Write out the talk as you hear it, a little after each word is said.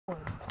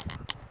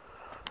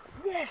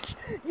Yes!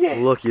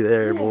 Yes! Looky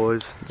there, yes.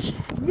 boys.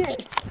 Yes!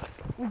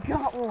 We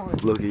got one!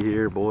 Looky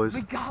here, boys. We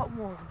got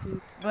one,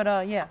 dude.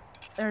 But yeah,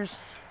 there's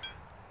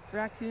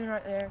raccoon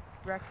right there,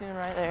 raccoon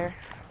right there.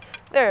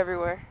 They're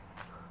everywhere.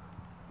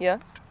 Yeah?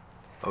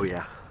 Oh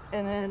yeah.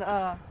 And then,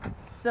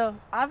 so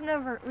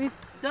we've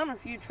done a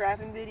few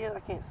trapping videos. I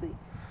can't see.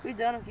 We've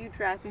done a few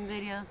trapping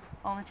videos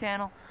on the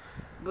channel,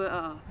 but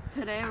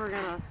today we're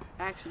gonna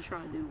actually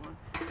try and do one.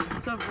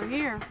 So for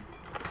here,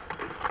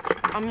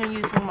 I'm gonna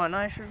use one of my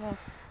nicer ones.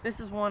 This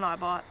is one I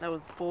bought that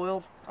was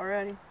foiled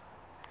already.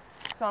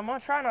 So I'm gonna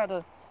try not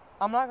to.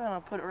 I'm not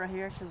gonna put it right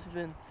here because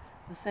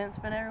the scent's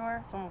been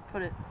everywhere. So I'm gonna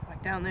put it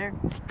like down there.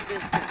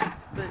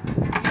 But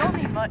you don't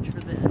need much for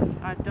this.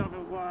 I don't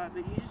know why,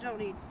 but you just don't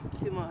need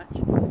too much.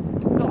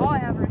 So all I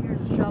have right here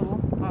is a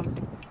shovel.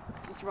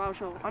 It's a survival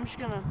shovel. I'm just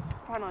gonna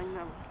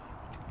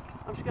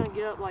I'm just gonna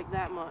get up like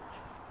that much.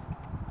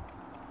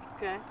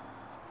 Okay?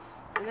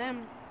 And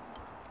then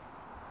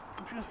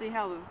I'm just gonna see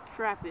how the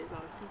trap is,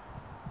 obviously.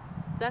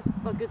 That's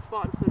a good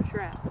spot to put a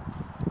trap.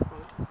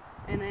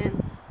 And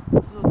then, so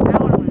now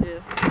what I'm gonna do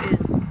is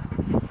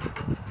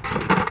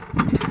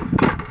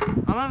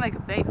I'm gonna make a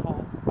bait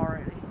hole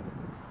already.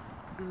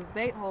 And the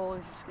bait hole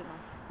is just gonna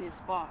be a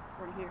spot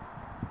right here.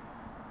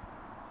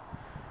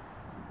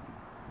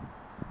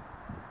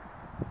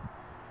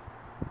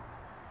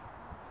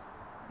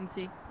 You can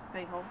see,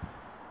 bait hole.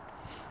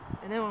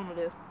 And then what I'm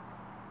gonna do,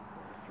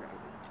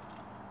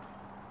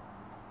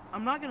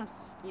 I'm not gonna,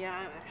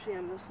 yeah, actually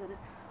I'm gonna set it.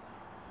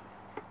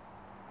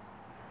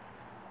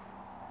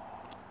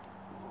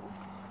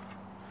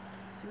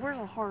 Where's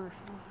the harder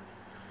spot?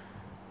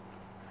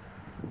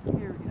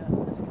 Here we go.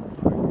 This gets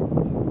harder.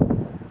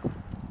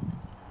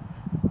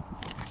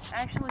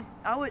 Actually,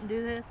 I wouldn't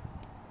do this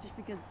just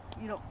because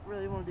you don't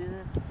really want to do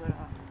this, but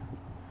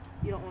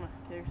you don't want to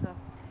kill yourself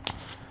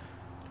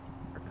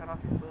or cut off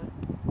your foot.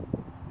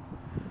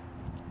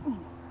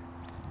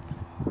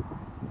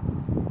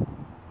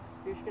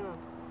 You're just gonna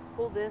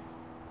pull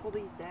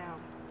these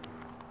down,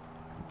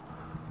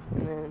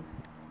 and then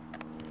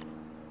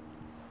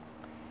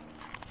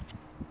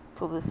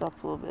pull this up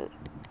a little bit.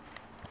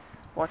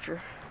 Watch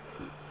your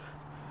feet.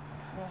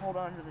 I'm gonna hold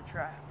on to the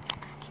trap.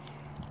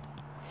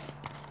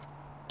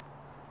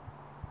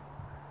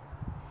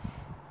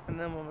 And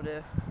then what I'm gonna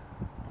do,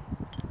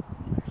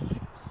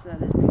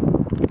 set it.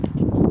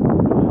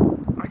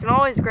 I can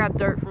always grab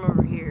dirt from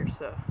over here,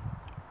 so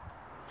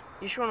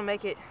you just wanna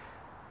make it,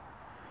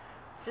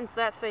 since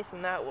that's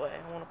facing that way,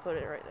 I wanna put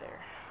it right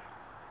there.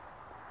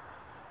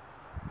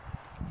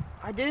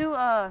 I do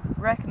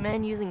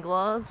recommend using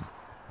gloves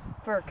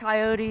for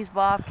coyotes,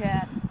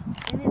 bobcats,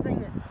 anything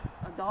that's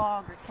a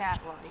dog or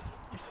cat like,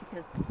 just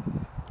because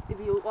if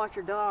you watch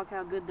your dog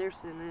how good their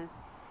scent is,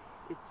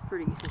 it's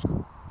pretty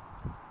good.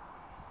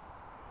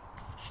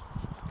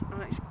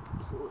 I'm actually gonna put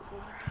this a little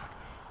further out.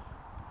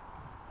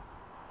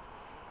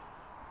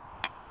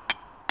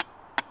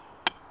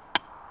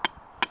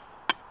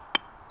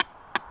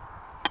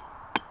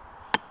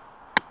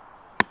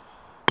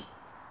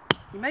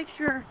 You make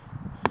sure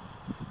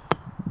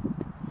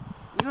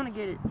you want to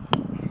get it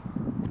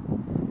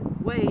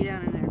way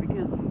down in there,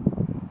 because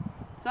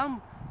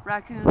some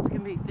raccoons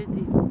can be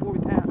 50, 40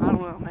 pounds, I don't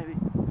know, maybe,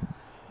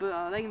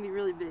 but they can be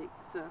really big,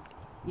 so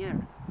yeah.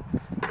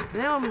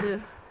 Now I'm gonna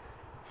do,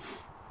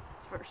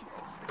 first of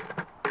all,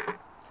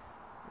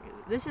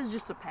 this is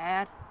just a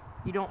pad.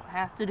 You don't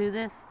have to do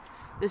this.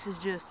 This is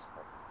just,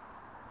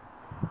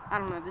 I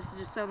don't know, this is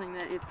just something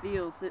that it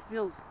feels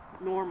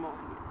normal, I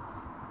guess.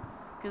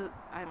 Because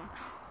I'm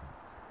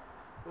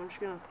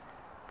just gonna,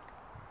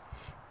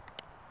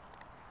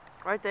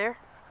 right there,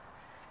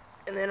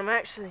 and then I'm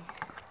actually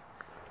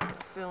gonna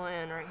fill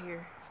in right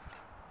here.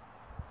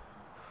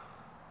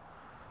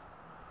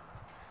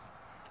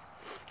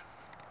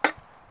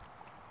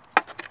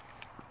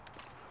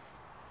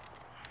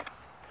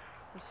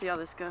 Let's see how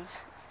this goes.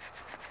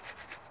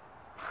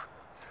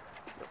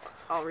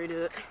 I'll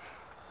redo it.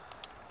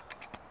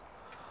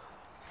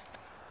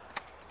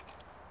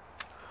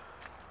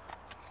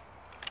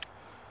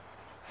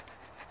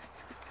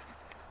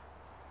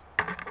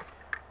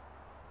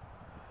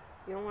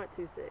 You don't want it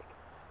too thick.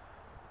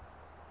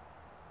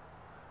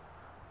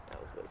 That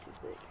was way too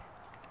thick.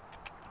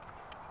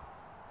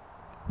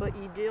 But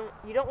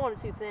you don't want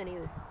it too thin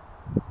either.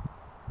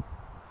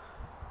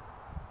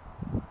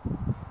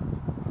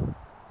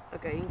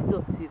 Okay, you can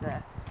still see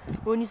that.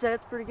 Wouldn't you say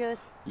that's pretty good?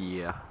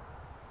 Yeah.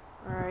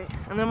 Alright,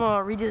 and then I'm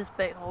gonna redo this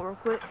bait hole real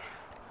quick.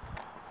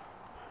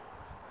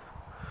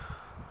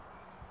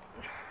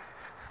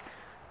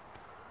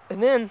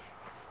 And then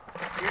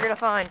you're gonna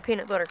find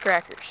peanut butter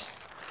crackers.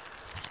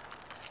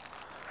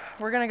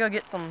 We're gonna go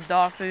get some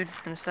dog food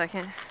in a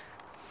second.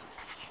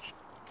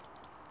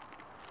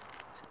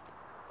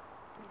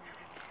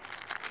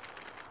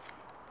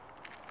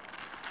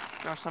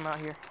 Throw some out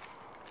here.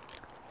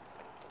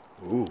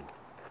 Ooh.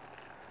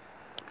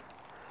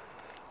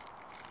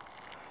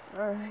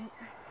 Alright.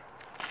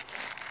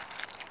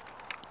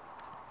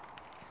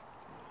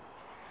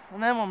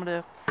 And then what I'm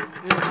gonna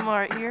do is come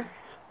right here.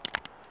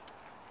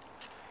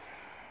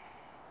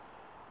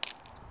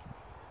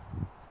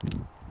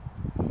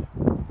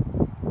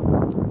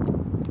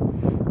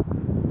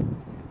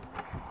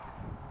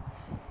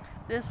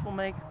 This will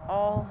make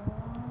all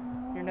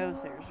your nose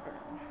hairs burn.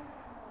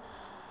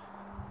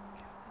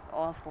 It's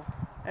awful.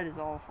 That is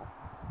awful.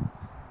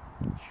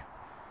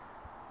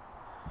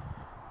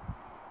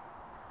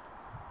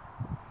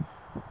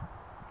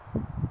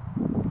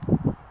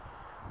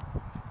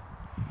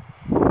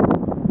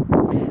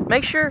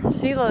 Make sure,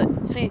 see,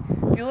 if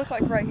you look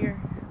like right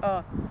here,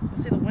 you'll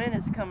see the wind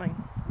is coming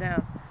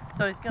down.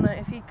 So it's gonna,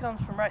 if he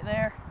comes from right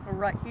there or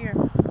right here,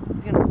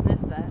 he's gonna sniff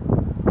that.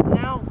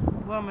 Now,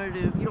 what I'm gonna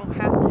do, you don't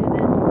have to do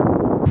this.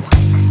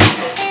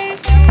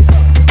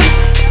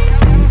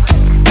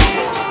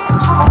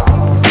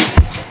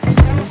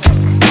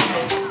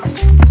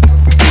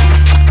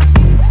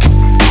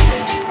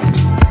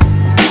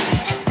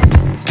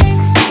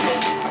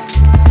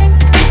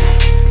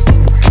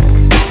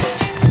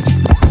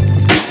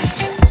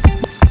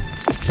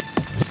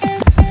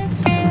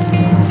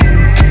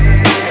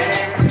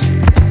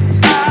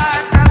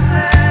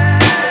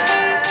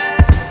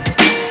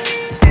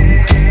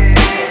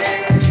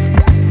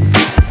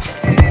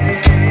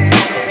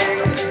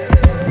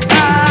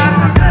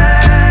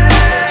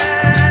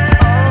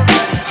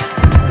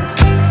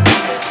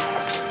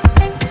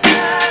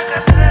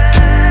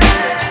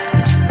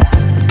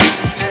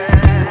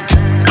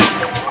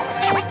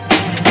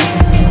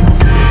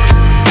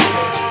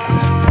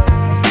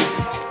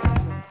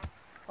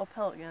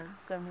 Pellet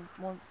gun,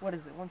 what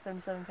is it,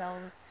 177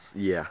 caliber?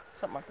 Yeah.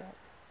 Something like that.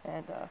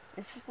 And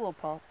it's just a little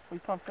pump. We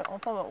pumped it. I'll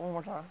pump it one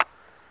more time.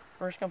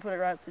 We're just gonna put it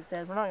right up to his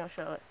head. We're not gonna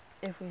show it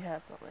if we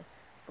have something,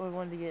 but we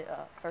wanted to get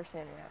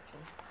first-hand reaction.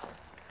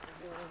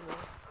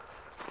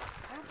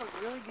 I have a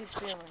really good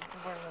feeling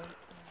of wearing those.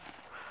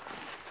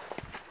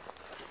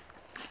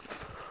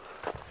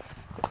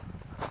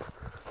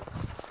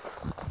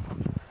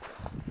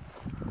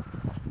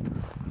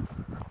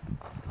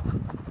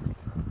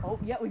 Oh,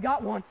 yeah, we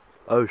got one.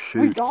 Oh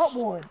shoot. We got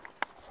one.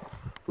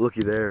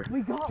 Looky there.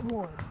 We got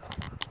one.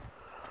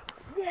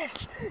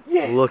 Yes.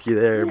 Yes. Looky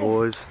there, yes.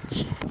 boys.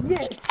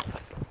 Yes.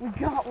 We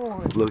got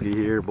one. Looky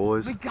here,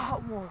 boys. We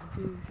got one,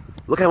 dude.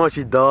 Look how much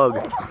he dug.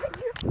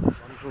 Oh,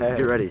 Hey,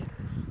 get ready.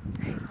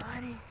 hey,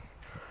 buddy.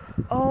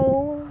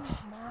 Oh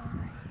my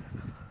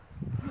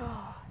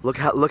God.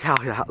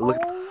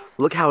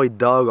 Look how he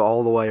dug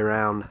all the way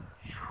around.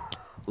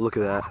 Look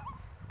at that.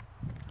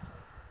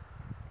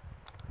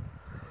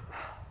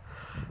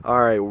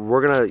 Alright,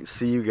 we're gonna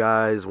see you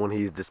guys when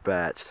he's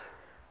dispatched.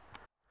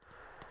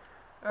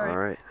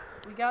 Alright.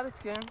 We got his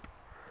goon.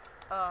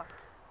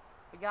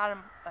 We got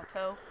him a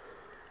tow.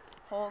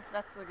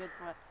 That's a good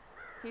one.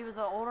 He was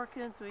an older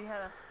kid, so he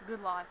had a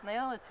good life. And they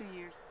only had 2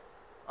 years.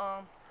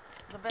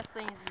 The best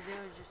thing to do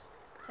is just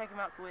take him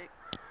out quick.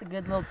 A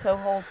good little tow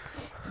hold.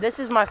 This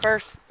is my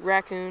first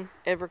raccoon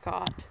ever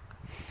caught.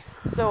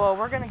 So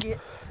we're gonna get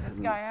this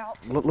guy out.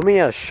 Let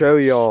me show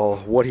y'all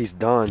what he's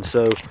done.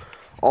 So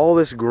all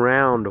this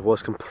ground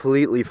was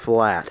completely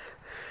flat.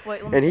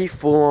 Wait, and he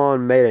full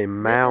on made a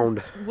mound.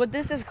 What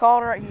this is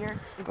called right here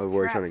is where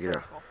are you trying to get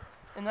out?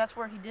 And that's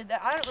where he did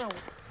that. I don't know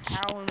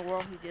how in the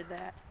world he did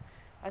that.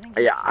 I think.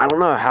 Yeah, I don't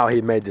know how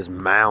he made this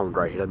mound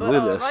right here. Look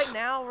at this. Right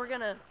now we're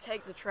gonna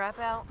take the trap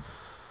out.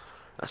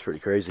 That's pretty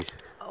crazy.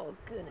 Oh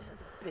goodness,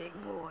 that's a big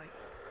boy.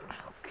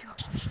 Oh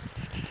God.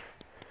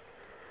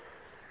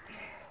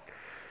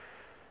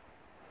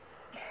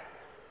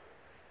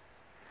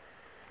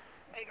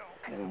 Big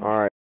old coon. All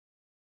right.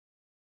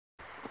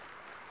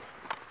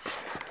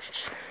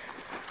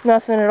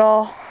 Nothing at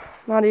all.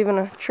 Not even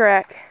a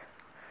track.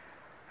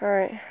 All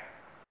right.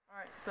 All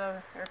right.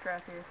 So air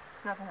trap here.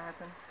 Nothing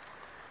happened.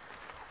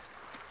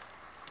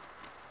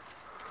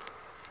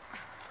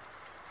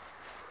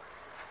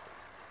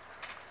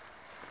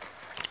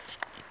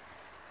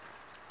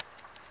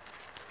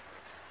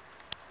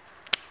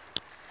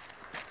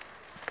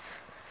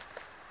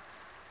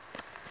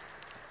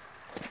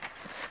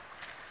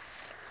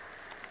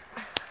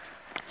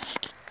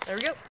 There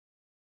we go.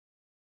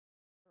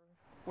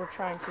 We're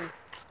trying to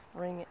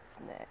wring its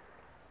neck.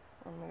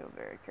 I'm gonna go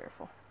very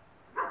careful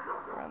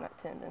around that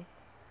tendon.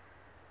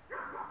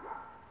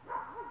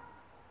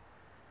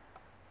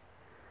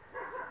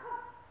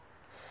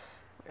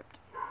 Ripped.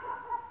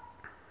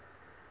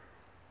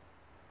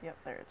 Yep,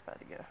 there it's about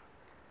to go.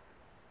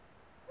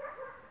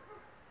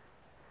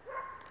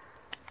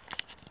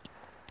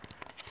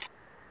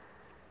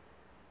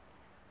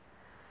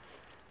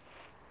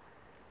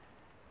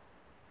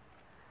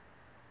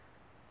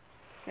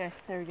 Okay,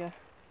 there we go.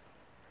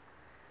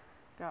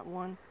 Got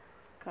one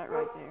cut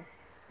right there.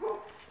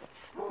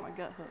 Oh, my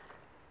gut hook.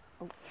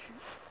 Oh, shoot.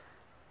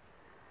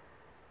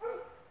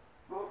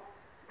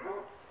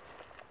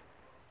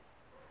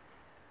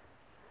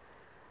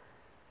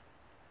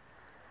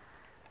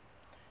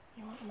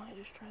 You know what, I might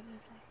just try this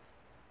thing.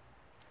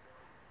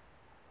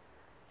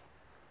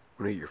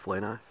 Want to get your flay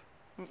knife?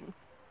 Mm-mm.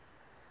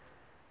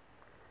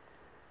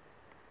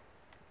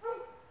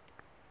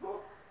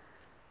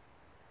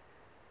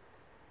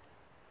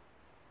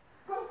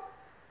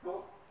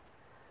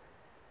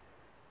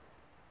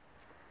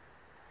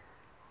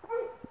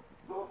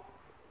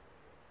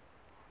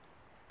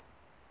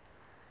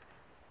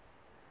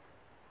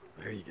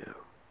 There you go.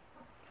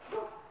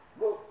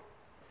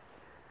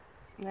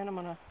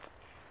 gonna,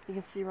 you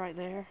can see right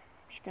there, I'm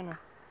just gonna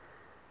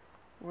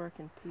work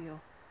and peel.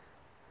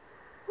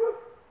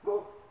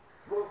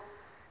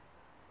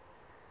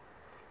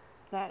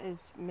 That is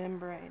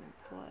membrane and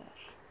flesh.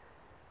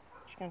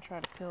 Just gonna try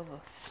to peel the.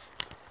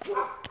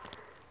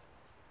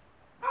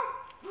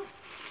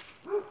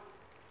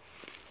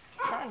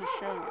 Trying to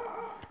show you.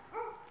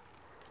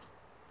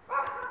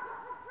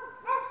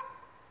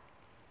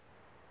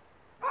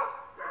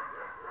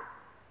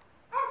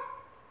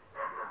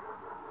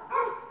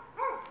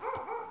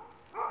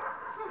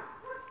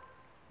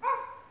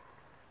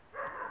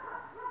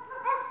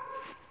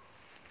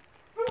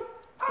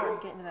 Starting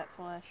to get into that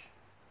flesh.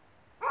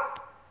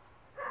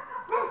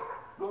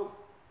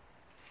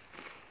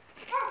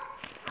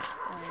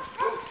 Alright,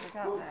 I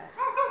got that.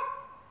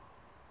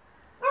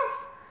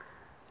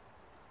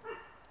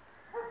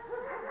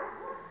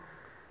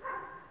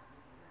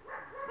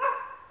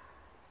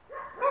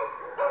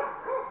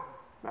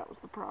 That was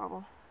the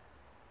problem.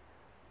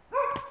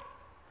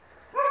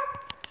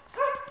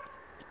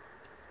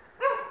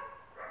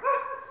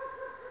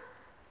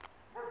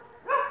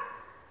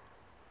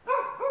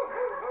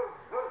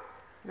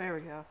 There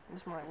we go.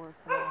 This might work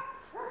for now.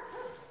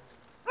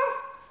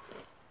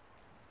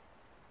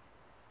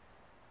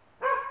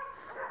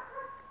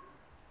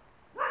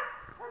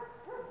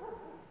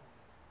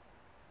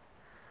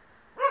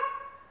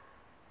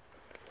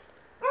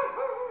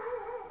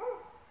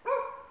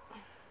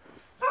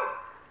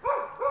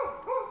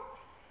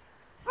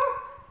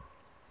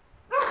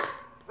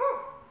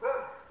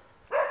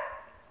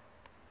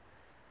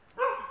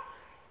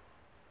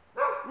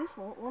 This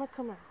won't want to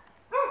come out.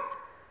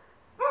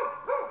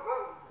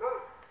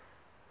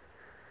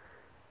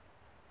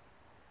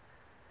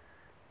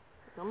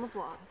 On the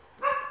flies.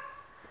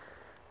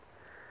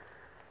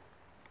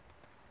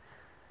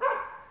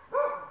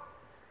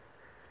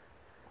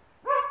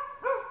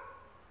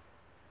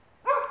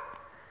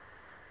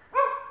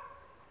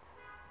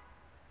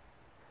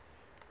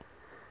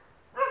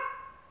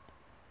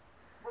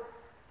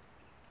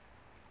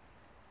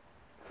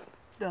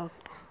 No.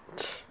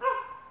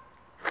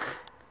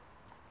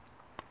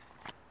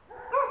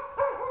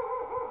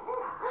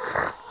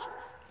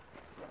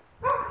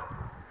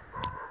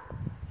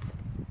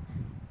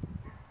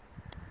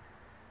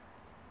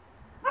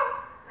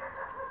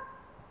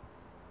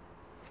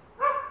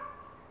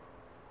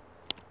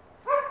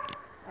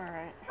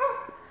 Alright.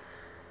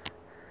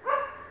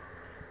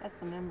 That's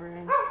the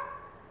membrane.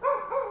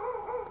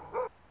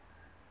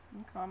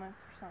 Any comments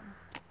or something?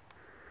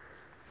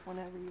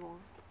 Whenever you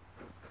want.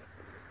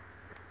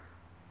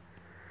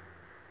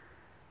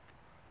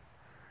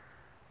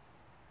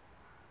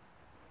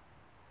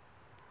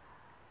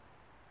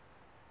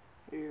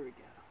 Here we go.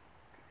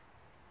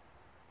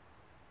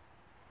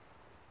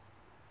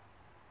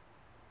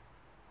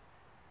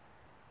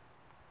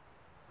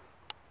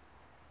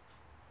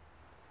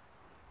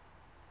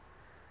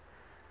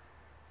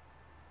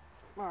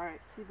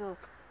 Alright, see the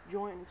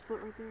joint in his foot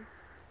right there?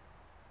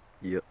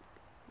 Yep.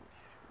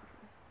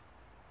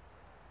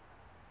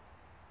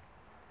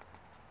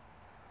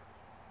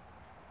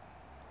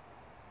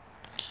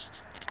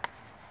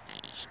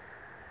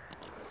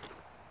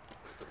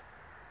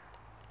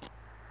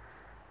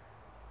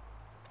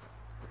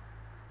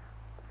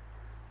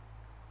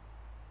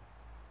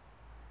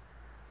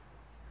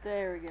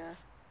 There we go.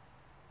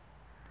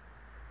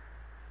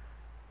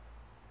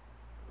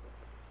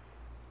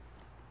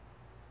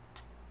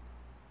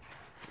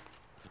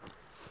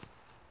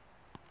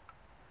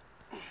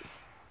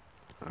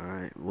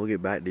 Alright, we'll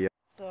get back to you.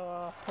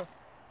 So,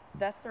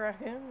 that's the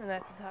raccoon, and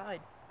that's his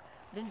hide.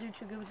 Didn't do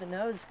too good with the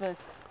nose, but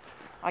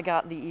I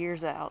got the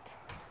ears out.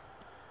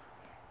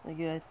 They're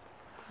good.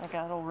 I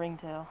got a little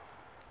ringtail.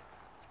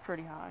 It's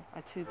pretty high.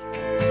 I tubed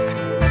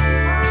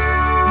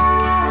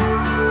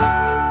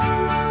it.